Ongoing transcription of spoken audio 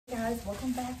guys,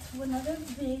 welcome back to another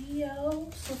video.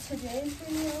 So today's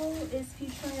video is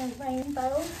featuring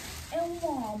Rainbow and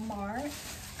Walmart.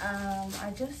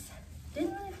 I just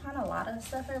didn't really find a lot of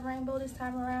stuff at Rainbow this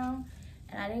time around,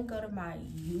 and I didn't go to my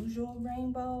usual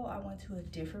Rainbow. I went to a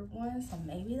different one, so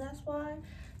maybe that's why.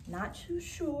 Not too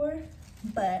sure,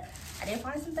 but I did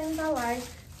find some things I like.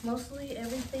 Mostly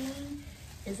everything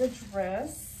is a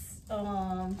dress.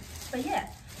 But yeah,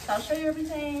 so I'll show you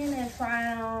everything and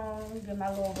try on, give my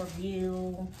little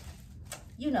review.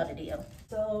 You know the deal.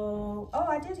 So, oh,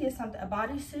 I did get something, a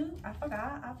bodysuit. I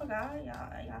forgot.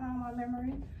 Y'all know my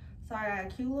memory. So I got a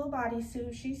cute little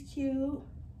bodysuit. She's cute.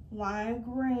 Lime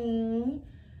green.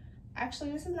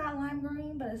 Actually, this is not lime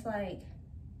green, but it's like,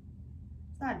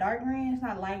 it's not dark green, it's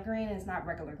not light green, it's not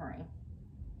regular green.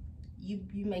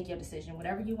 You make your decision,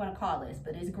 whatever you want to call this,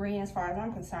 but it's green as far as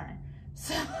I'm concerned.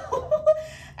 So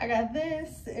I got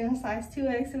this in size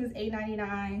 2X. It was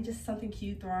 $8.99. Just something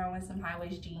cute, throw on with some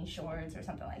high-waist jean shorts or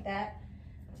something like that.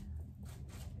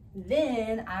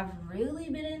 Then I've really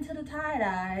been into the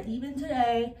tie-dye. Even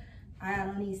today, I had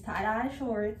on these tie-dye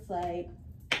shorts. Like,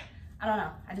 I don't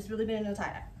know. I just really been into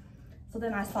tie-dye. So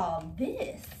then I saw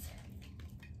this.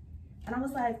 And I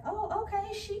was like, oh,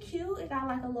 okay, she cute. It got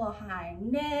like a little high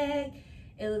neck.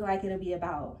 It looked like it'll be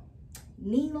about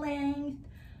knee length.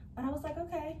 But I was like,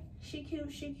 okay, she cute.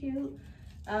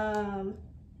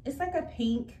 It's like a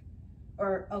pink,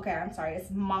 or okay, I'm sorry, it's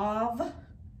mauve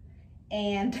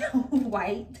and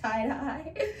white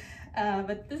tie-dye.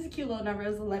 But this is a cute little number.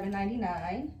 It was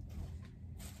 $11.99.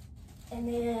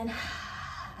 And then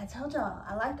I told y'all,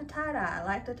 I like the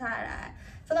tie-dye.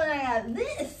 So then I got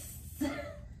this.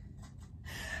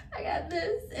 I got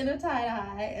this in a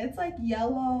tie-dye. It's like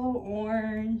yellow,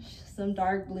 orange, some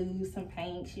dark blue, some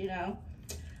pinks, you know.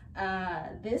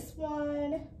 This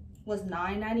one was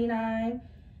 $9.99.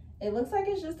 It looks like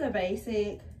it's just a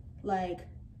basic like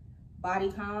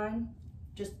bodycon,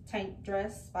 just tank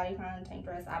dress, bodycon tank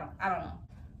dress. I don't know.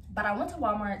 But I went to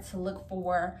Walmart to look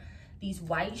for these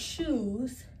white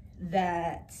shoes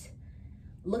that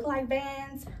look like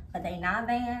Vans, but they not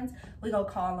Vans. We gonna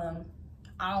call them,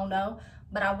 I don't know,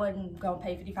 but I wasn't gonna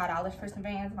pay $55 for some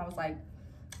Vans, and I was like,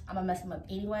 I'm gonna mess them up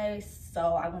anyway. So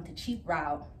I went the cheap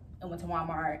route and went to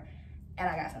Walmart, and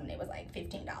I got something that was like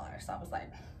 $15. So I was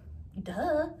like,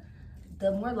 duh,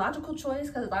 the more logical choice,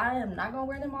 because I am not gonna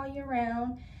wear them all year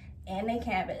round, and they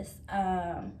canvas.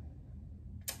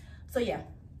 So yeah,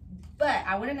 but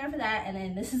I went in there for that, and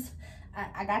then this is,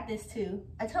 I got this too.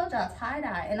 I told y'all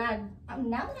tie-dye, and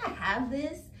now that I have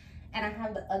this and I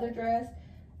have the other dress,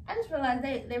 I just realized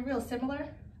they're real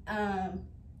similar.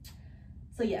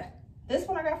 So yeah, this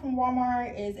one I got from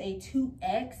Walmart is a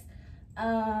 2X.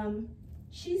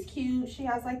 She's cute. She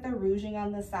has like the rouging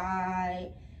on the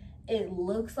side. It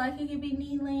looks like it could be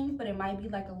knee length, but it might be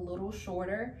like a little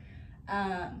shorter.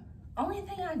 Only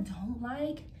thing I don't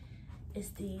like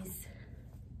is these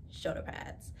shoulder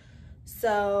pads.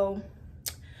 So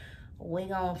we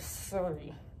gonna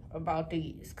see about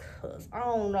these, cause I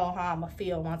don't know how I'm gonna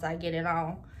feel once I get it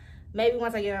on. Maybe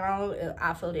once I get it on,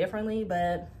 I'll feel differently,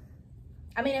 but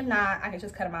I mean, if not, I can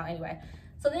just cut them out anyway.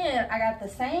 So then I got the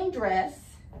same dress.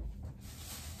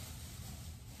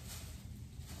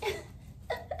 But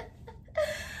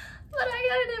I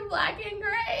got it in black and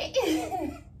gray.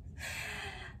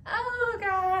 Oh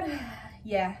God.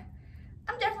 Yeah,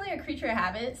 I'm definitely a creature of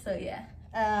habit, so yeah.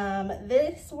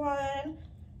 This one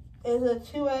is a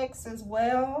 2X as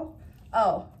well.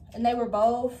 Oh, and they were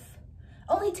both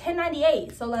only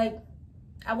 $10.98. So like,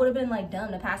 I would have been like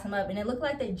dumb to pass them up. And it looked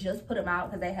like they just put them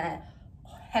out because they had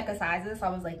heck of sizes. So I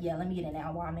was like, yeah, let me get it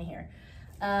now while I'm in here.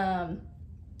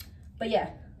 But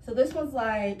yeah, so this one's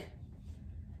like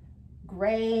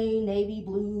gray, navy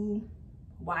blue,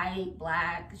 white,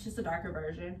 black. It's just a darker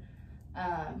version.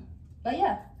 But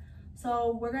yeah,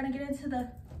 so we're gonna get into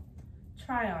the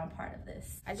try on part of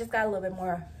this. I just got a little bit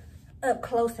more up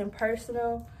close and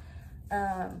personal,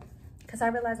 because I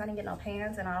realized I didn't get no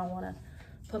pants, and I don't want to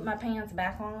put my pants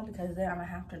back on because then I'm gonna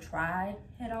have to try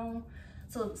it on.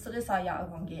 So this is all y'all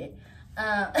gonna get.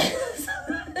 So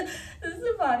this is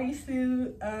a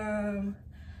bodysuit.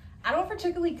 I don't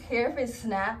particularly care if it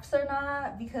snaps or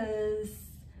not, because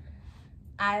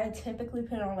I typically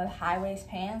put it on with high-waist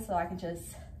pants so I can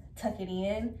just tuck it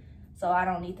in, so I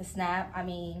don't need the snap. I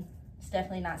mean, it's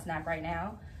definitely not snap right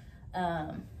now,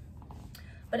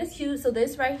 but it's cute. So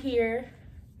this right here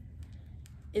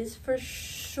is for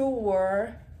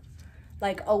sure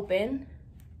like open.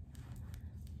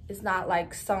 It's not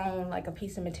like sewn like a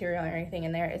piece of material or anything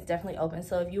in there. It's definitely open.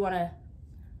 So if you want to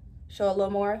show a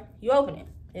little more, you open it.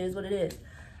 It is what it is.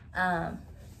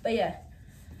 But yeah,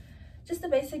 just a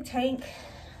basic tank.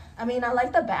 I mean, I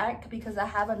like the back because I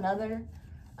have another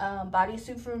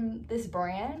bodysuit from this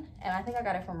brand, and I think I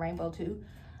got it from Rainbow too.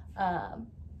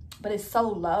 But it's so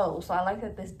low, so I like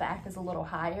that this back is a little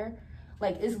higher.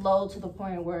 Like, it's low to the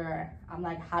point where I'm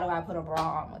like, how do I put a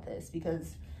bra on with this?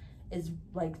 Because it's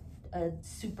like a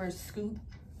super scoop.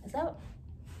 Is that,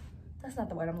 that's not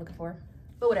the word I'm looking for,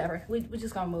 but whatever, we're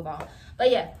just gonna move on.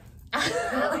 But yeah,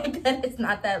 I like that it's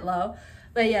not that low.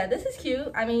 But yeah, this is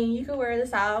cute. I mean, you can wear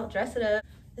this out, dress it up.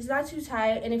 It's not too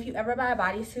tight, and if you ever buy a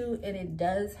bodysuit and it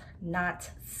does not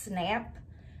snap,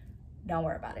 don't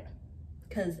worry about it,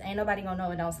 because ain't nobody gonna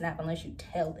know it don't snap unless you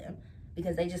tell them,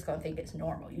 because they just gonna think it's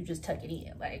normal. You just tuck it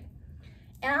in, like.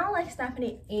 And I don't like snapping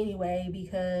it anyway,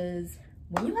 because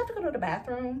when you have to go to the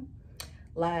bathroom,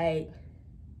 like,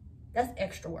 that's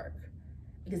extra work.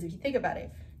 Because if you think about it,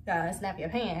 you gotta unsnap your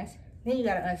pants, then you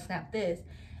gotta unsnap this,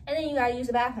 and then you gotta use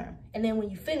the bathroom. And then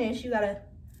when you finish, you gotta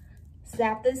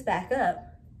snap this back up,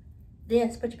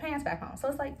 then put your pants back on. So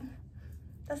it's like,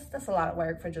 that's a lot of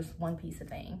work for just one piece of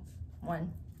thing.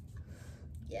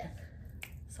 Yeah.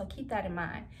 So keep that in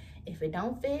mind. If it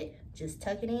don't fit, just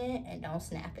tuck it in and don't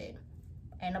snap it.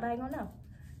 Ain't nobody gonna know.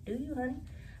 Do you, honey?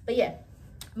 But yeah,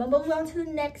 I'm gonna move on to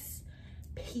the next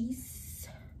piece.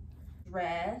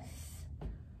 Dress.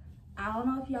 I don't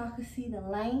know if y'all can see the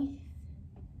length.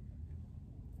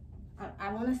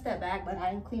 I want to step back, but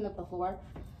I didn't clean up the floor.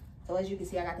 So as you can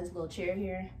see, I got this little chair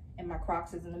here, and my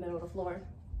Crocs is in the middle of the floor.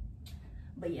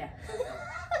 But yeah.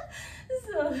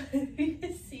 So you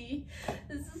can see,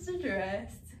 this is the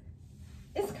dress.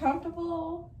 It's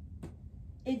comfortable.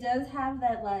 It does have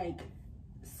that like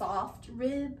soft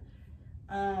rib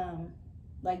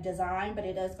like design, but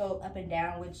it does go up and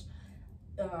down, which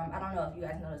I don't know if you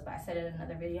guys noticed, but I said it in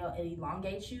another video, it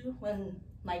elongates you when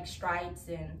like stripes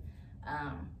and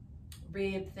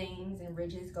rib things and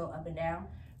ridges go up and down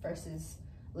versus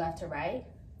left to right.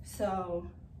 So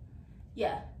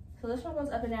yeah, so this one goes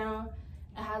up and down.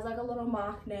 It has like a little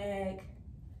mock neck.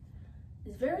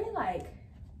 It's very like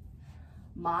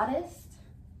modest.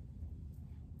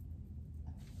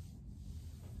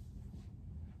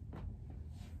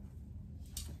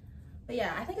 But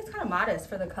yeah, I think it's kind of modest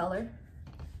for the color.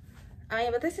 I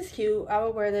mean, but this is cute. I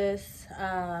would wear this.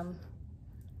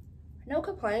 No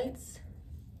complaints.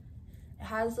 It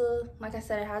has a, like I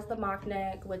said, it has the mock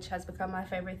neck, which has become my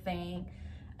favorite thing.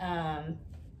 I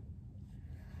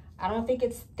don't think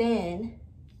it's thin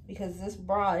because this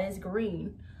bra is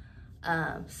green.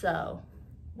 So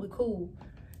we're cool.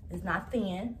 It's not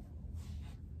thin.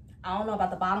 I don't know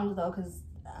about the bottoms though, because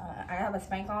I have a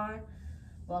spank on.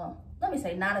 Well, let me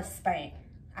say not a spank.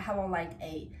 I have on like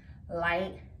a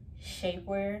light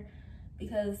shapewear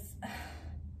because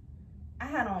I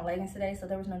had on leggings today, so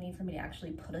there was no need for me to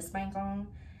actually put a spank on.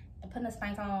 And putting a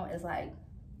spank on is like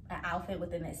an outfit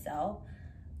within itself.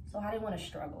 So I didn't want to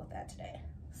struggle with that today.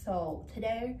 So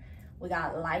today we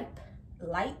got light,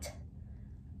 I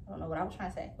don't know what I was trying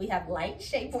to say. We have light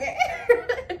shapewear.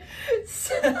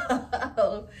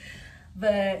 So,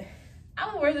 but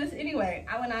I would wear this anyway.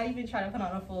 I would not even try to put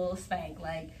on a full spank.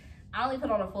 Like, I only put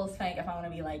on a full spank if I want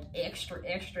to be like extra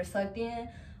sucked in.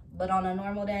 But on a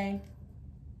normal day,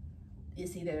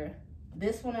 it's either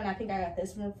this one, and I think I got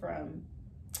this one from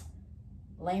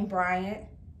Lane Bryant,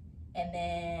 and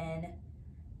then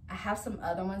I have some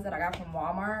other ones that I got from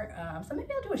Walmart. So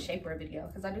maybe I'll do a shapewear video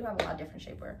because I do have a lot of different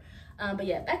shapewear. But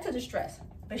yeah, back to this dress.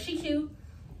 But she cute.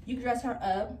 You can dress her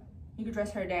up. You can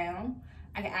dress her down.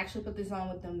 I can actually put this on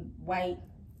with them white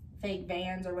fake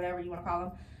Vans or whatever you want to call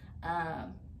them.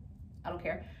 I don't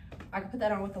care. I can put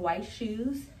that on with the white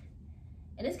shoes.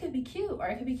 And this could be cute. Or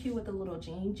it could be cute with a little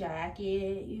jean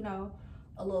jacket, you know,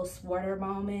 a little sweater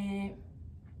moment.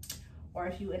 Or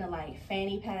if you into like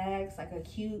fanny packs, like a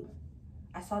cute,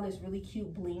 I saw this really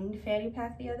cute blinged fanny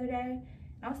pack the other day. And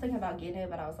I was thinking about getting it,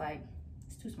 but I was like,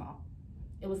 it's too small.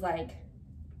 It was like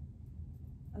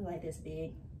this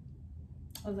big.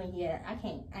 I was like, yeah, I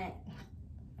can't,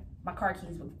 my car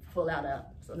keys would full out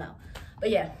up, so no. But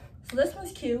yeah, so this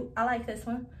one's cute. I like this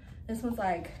one. This one's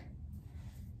like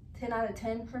 10 out of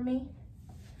 10 for me,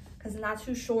 because it's not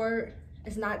too short,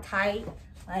 it's not tight,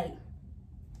 like,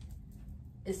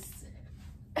 it's,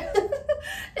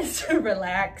 it's to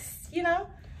relax, you know?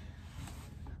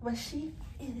 But she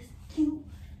is cute.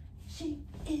 She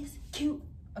is cute.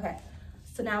 Okay,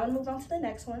 so now I'm gonna move on to the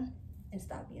next one and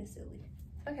stop being silly.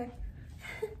 Okay.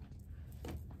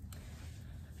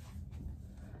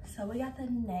 So we got the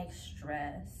next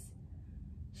dress.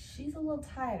 She's a little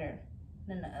tighter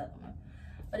than the other one,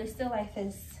 but it's still like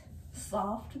this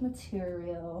soft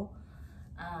material.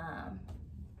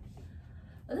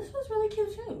 But this was really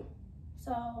cute too.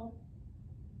 So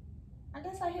I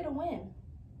guess I hit a win.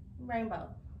 rainbow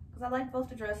because I like both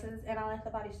the dresses and I like the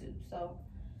bodysuit. So,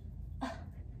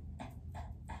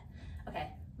 okay,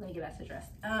 let me get back to the dress.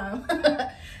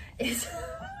 It's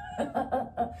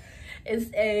it's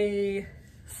a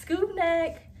scoop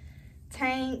neck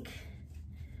tank.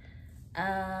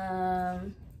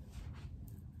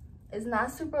 It's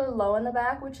not super low in the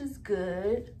back, which is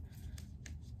good.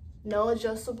 No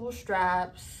adjustable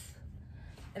straps.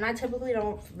 And I typically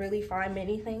don't really find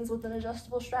many things with an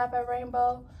adjustable strap at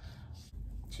Rainbow.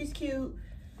 She's cute.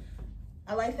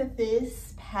 I like that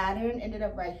this pattern ended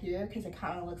up right here because it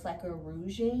kind of looks like a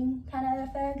ruching kind of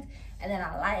effect. And then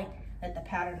I like that the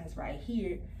pattern is right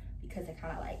here because it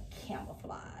kind of like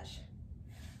camouflage.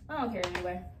 I don't care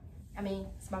anyway. I mean,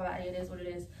 it's my body, it is what it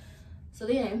is. So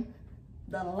then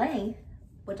the length,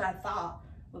 which I thought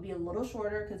would be a little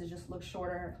shorter because it just looks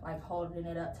shorter, like holding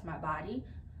it up to my body.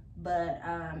 But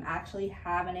actually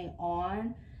having it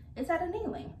on, it's at a knee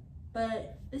length.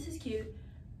 But this is cute.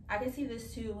 I can see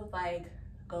this too with like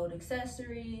gold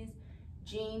accessories,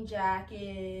 jean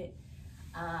jacket,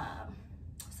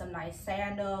 some nice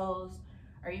sandals,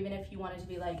 or even if you wanted to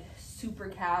be like super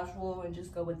casual and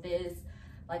just go with this,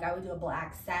 like I would do a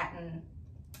black satin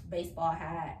baseball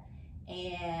hat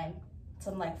and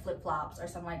some like flip-flops or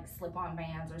some like slip-on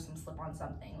Vans or some slip-on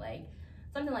something like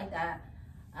that.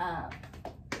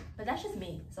 But that's just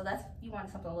me. So that's, you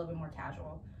want something a little bit more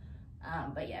casual.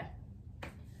 But yeah.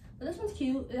 But this one's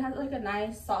cute. It has like a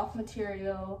nice soft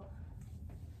material.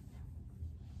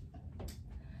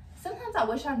 Sometimes I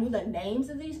wish I knew the names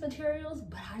of these materials,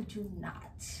 but I do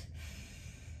not.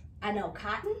 I know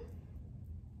cotton,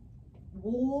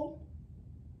 wool,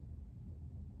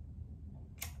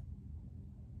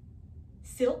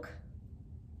 silk,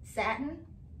 satin.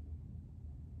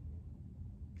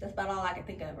 That's about all I can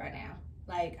think of right now.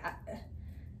 Like,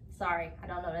 sorry, I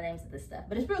don't know the names of this stuff,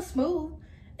 but it's real smooth.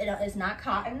 It's not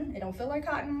cotton. It don't feel like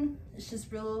cotton. It's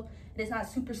just real, it is not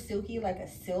super silky like a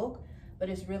silk, but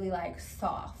it's really like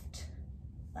soft.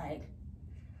 Like,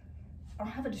 I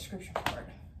don't have a description for it.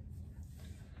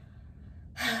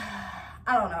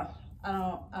 I don't know. I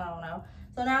don't know.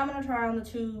 So now I'm gonna try on the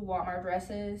two Walmart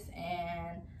dresses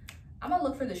and I'm gonna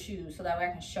look for the shoes so that way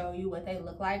I can show you what they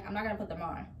look like. I'm not gonna put them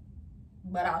on,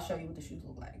 but I'll show you what the shoes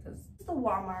look like. This is the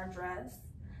Walmart dress.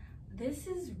 This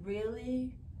is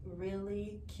really,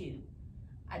 really cute.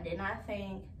 I did not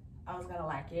think I was gonna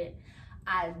like it.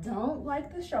 I don't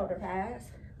like the shoulder pads.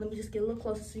 Let me just get a little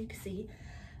closer so you can see.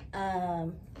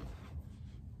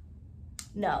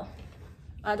 No,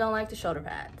 I don't like the shoulder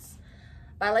pads.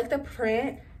 But I like the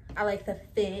print, I like the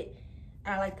fit,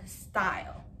 and I like the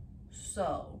style.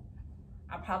 So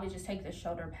I'll probably just take the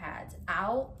shoulder pads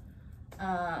out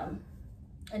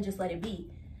and just let it be.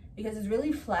 Because it's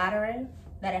really flattering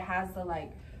that it has the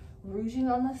like ruching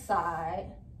on the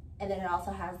side, and then it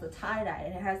also has the tie-dye,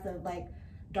 and it has the like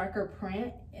darker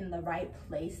print in the right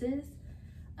places.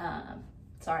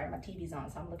 Sorry, my TV's on,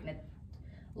 so I'm looking at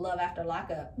Love After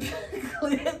Lockup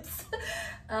clips.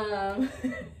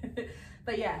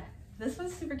 But yeah, this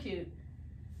one's super cute.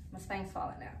 My Spanx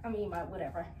falling down. I mean, my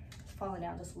whatever. It's falling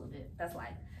down just a little bit. That's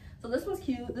life. So this one's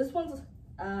cute. This one's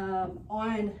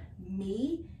on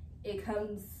me. It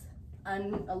comes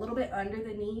a little bit under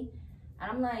the knee. And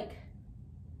I'm like,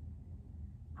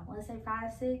 I want to say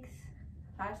 5'6",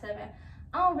 5'7".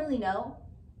 I don't really know.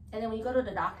 And then when you go to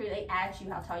the doctor, they ask you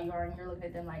how tall you are, and you're looking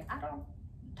at them like, I don't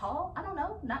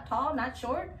know, not tall, not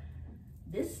short.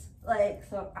 This, like,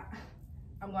 so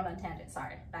I'm going on a tangent,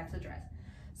 sorry, back to the dress.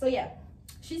 So yeah,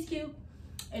 she's cute.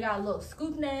 It got a little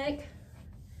scoop neck.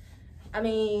 I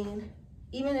mean,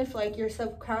 even if like you're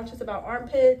subconscious about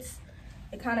armpits,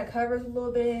 it kind of covers a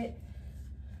little bit.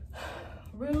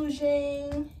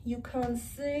 Ruching, you can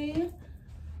see.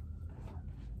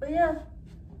 But yeah,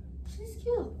 she's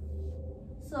cute.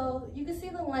 So you can see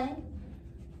the length.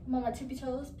 I'm on my tippy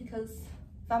toes because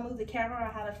if I move the camera,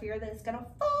 I have a fear that it's gonna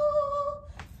fall.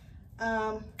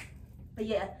 But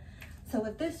yeah, so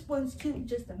if this one's cute,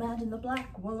 just imagine the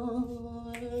black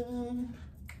one.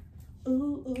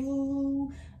 Ooh,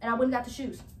 ooh. And I went and got the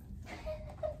shoes.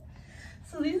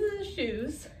 So these are the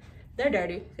shoes. They're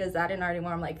dirty because I didn't already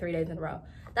wear them like 3 days in a row.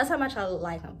 That's how much I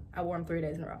like them. I wore them 3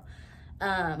 days in a row.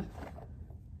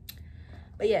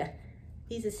 But yeah,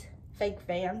 these is fake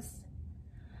Vans.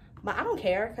 But I don't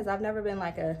care because I've never been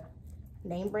like a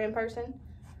name brand person.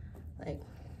 Like,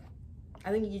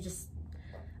 I think you just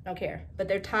don't care. But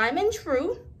they're time and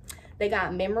true. They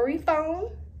got memory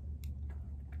foam.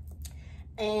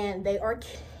 And they are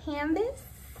canvas.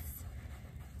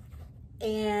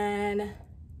 And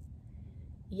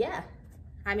yeah,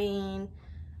 I mean,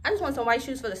 I just want some white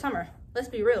shoes for the summer. Let's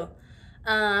be real.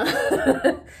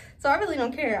 So I really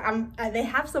don't care. They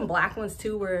have some black ones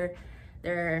too where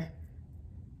they're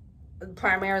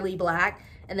primarily black,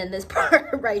 and then this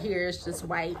part right here is just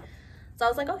white. So I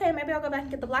was like, okay, maybe I'll go back and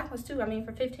get the black ones too. I mean,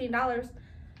 for $15,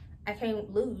 I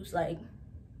can't lose. Like,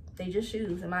 they just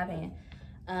shoes in my opinion.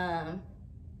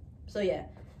 So yeah,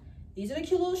 these are the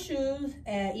cute little shoes.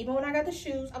 And even when I got the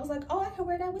shoes, I was like, oh, I can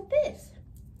wear that with this.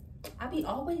 I be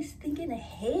always thinking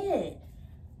ahead.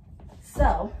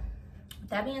 So with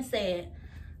that being said,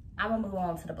 I'm gonna move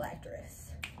on to the black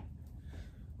dress.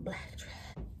 Black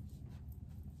dress.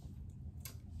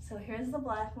 So here's the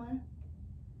black one.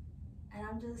 And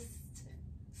I'm just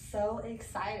so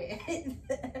excited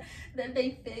that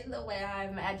they fit the way I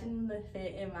imagine them to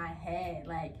fit in my head.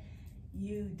 Like,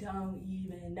 you don't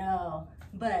even know.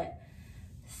 But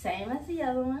same as the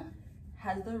other one,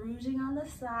 has the ruching on the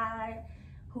side.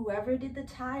 Whoever did the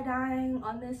tie-dyeing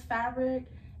on this fabric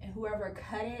and whoever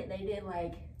cut it, they did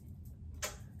like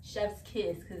chef's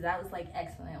kiss, because that was like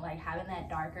excellent. Like having that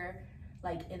darker,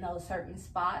 like in those certain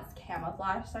spots,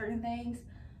 camouflage certain things.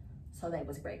 So that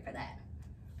was great for that.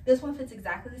 This one fits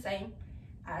exactly the same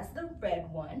as the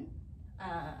red one.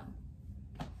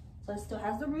 So it still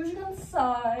has the ruching on the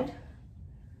side.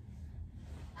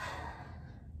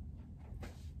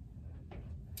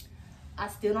 I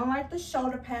still don't like the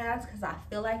shoulder pads because I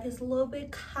feel like it's a little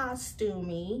bit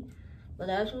costumey, but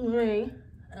that's me.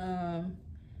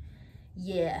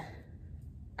 Yeah,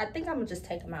 I think I'm gonna just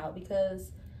take them out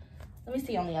because, let me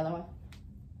see on the other one.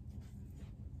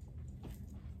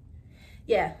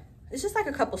 Yeah, it's just like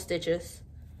a couple stitches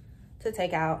to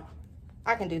take out.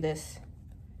 I can do this.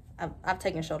 I've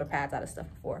taken shoulder pads out of stuff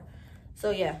before. So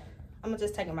yeah, I'm gonna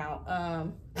just take them out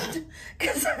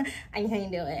because I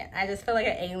can't do it. I just feel like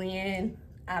an alien.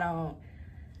 I don't,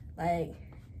 like,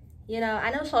 you know,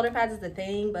 I know shoulder pads is the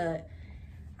thing, but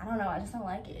I don't know. I just don't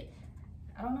like it.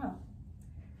 I don't know.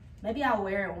 Maybe I'll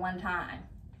wear it one time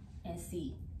and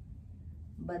see.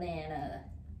 But then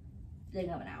they're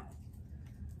coming out.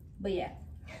 But yeah.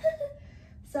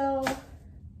 So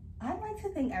I'd like to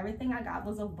think everything I got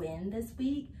was a win this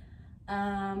week.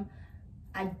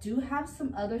 I do have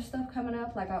some other stuff coming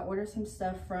up. Like I ordered some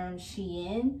stuff from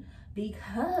Shein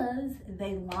because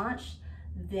they launched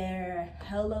their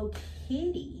Hello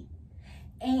Kitty.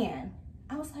 And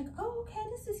I was like, oh, okay,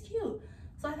 this is cute.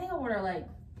 So I think I ordered like,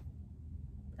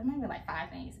 it might be like 5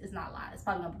 things. It's not a lot. It's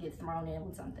probably gonna get thrown in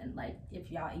with something, like if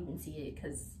y'all even see it,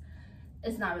 because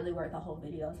it's not really worth a whole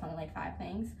video. It's only like 5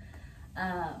 things.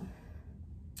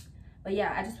 But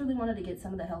yeah, I just really wanted to get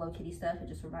some of the Hello Kitty stuff. It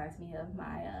just reminds me of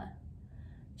my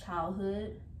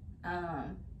childhood.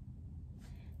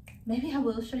 Maybe I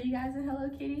will show you guys a Hello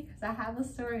Kitty, because I have a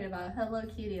story about Hello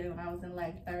Kitty when I was in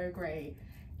like 3rd grade,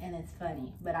 and it's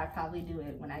funny. But I probably do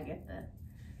it when I get the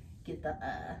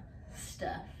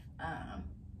stuff.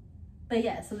 But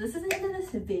yeah, so this is the end of this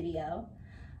video.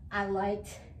 I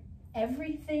liked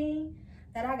everything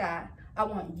that I got. I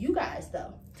want you guys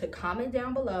though to comment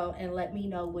down below and let me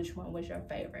know which one was your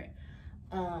favorite.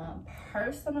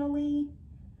 Personally,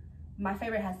 my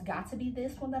favorite has got to be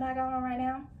this one that I got on right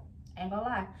now. Ain't gonna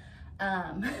lie.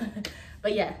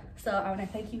 But yeah, so I want to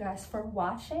thank you guys for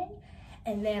watching,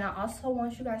 and then I also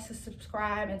want you guys to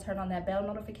subscribe and turn on that bell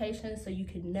notification so you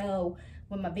can know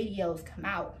when my videos come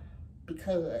out,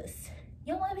 because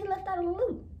you don't want to be left out of the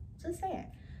loop. Just saying.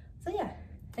 So yeah,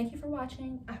 thank you for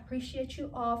watching. I appreciate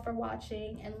you all for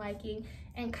watching and liking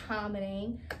and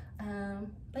commenting.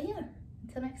 But yeah,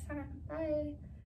 until next time, bye.